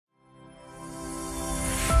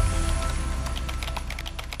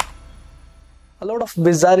A lot of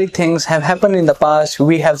bizarre things have happened in the past.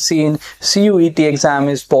 We have seen CUET exam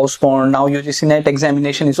is postponed. Now UGC-NET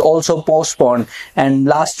examination is also postponed. And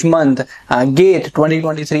last month, GATE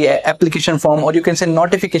 2023 application form, or you can say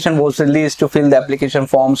notification, was released to fill the application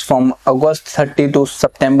forms from August 30 to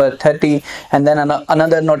September 30. And then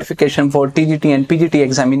another notification for TGT and PGT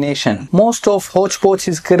examination. Most of hodgepodge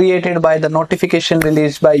is created by the notification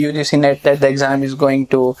released by UGC-NET that the exam is going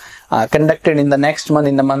to conducted in the next month,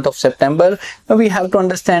 in the month of September. We have to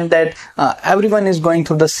understand that everyone is going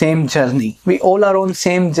through the same journey. We all are on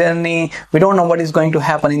same journey. We don't know what is going to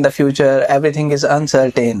happen in the future. Everything is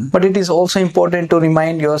uncertain. But it is also important to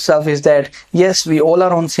remind yourself is that yes, we all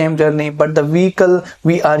are on same journey, but the vehicle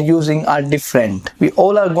we are using are different. We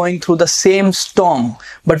all are going through the same storm,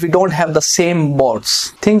 but we don't have the same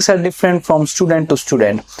boats. Things are different from student to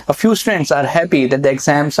student. A few students are happy that the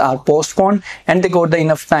exams are postponed and they got the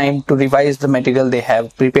enough time to revise the material they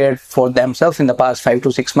have prepared for themselves in the past 5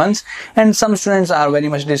 to 6 months, and some students are very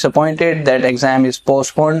much disappointed that exam is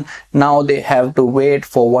postponed. Now they have to wait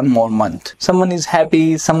for one more month. Someone is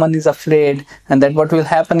happy, someone is afraid, and that what will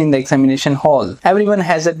happen in the examination hall. Everyone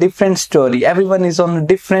has a different story. Everyone is on a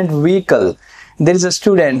different vehicle. There is a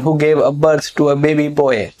student who gave a birth to a baby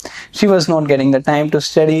boy. She was not getting the time to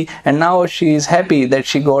study, and now she is happy that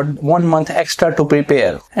she got 1 month extra to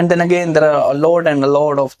prepare. And then again, there are a lot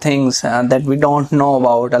of things that we don't know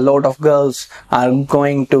about. A lot of girls are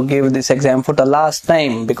going to give this exam for the last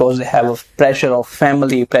time because they have a pressure of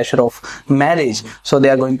family, pressure of marriage. So they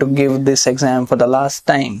are going to give this exam for the last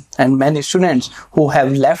time. And many students who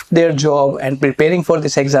have left their job and preparing for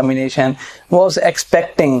this examination was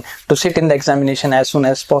expecting to sit in the examination as soon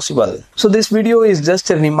as possible. So this video is just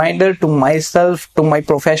a reminder to myself, to my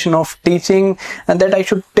profession of teaching, and that I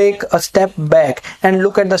should take a step back and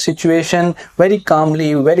look at the situation very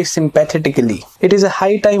calmly, very sympathetically. It is a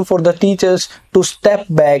high time for the teachers to step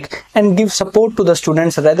back and give support to the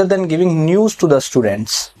students rather than giving news to the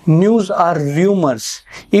students. News are rumors.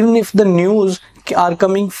 Even if the news are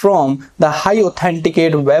coming from the high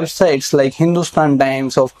authenticated websites like Hindustan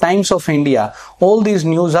Times or Times of India, all these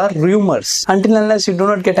news are rumors. Until unless you do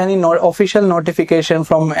not get any official notification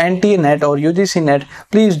from NT-NET or UGC-NET,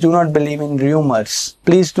 please do not believe in rumors.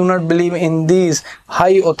 Please do not believe in these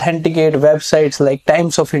high authenticated websites like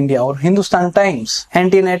Times of India or Hindustan Times.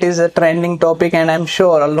 NT-NET is a trending topic, and I'm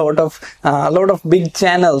sure a lot of big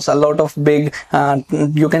channels, a lot of big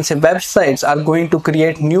you can say websites are going to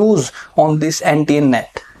create news on this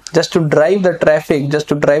NT-NET just to drive the traffic, just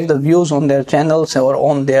to drive the views on their channels or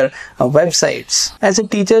on their websites. As a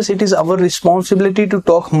teachers, it is our responsibility to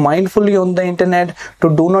talk mindfully on the internet,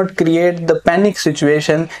 to do not create the panic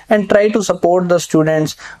situation, and try to support the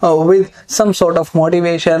students with some sort of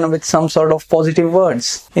motivation, with some sort of positive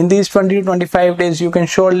words. In these 20 to 25 days, you can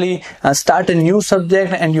surely start a new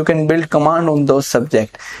subject and you can build command on those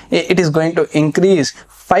subjects. It is going to increase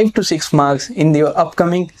 5 to 6 marks in the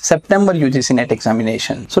upcoming September UGC-NET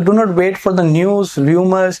examination. So do not wait for the news,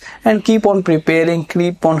 rumors, and keep on preparing,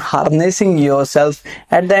 keep on harnessing yourself.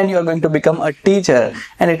 At the end, you are going to become a teacher,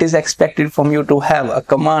 and it is expected from you to have a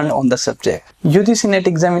command on the subject. UGC-NET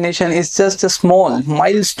examination is just a small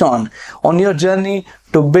milestone on your journey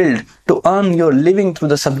to build, to earn your living through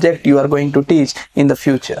the subject you are going to teach in the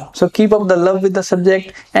future. So keep up the love with the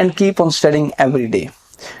subject and keep on studying every day.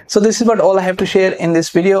 So this is what all I have to share in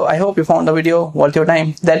this video. I hope you found the video worth your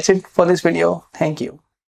time. That's it for this video. Thank you.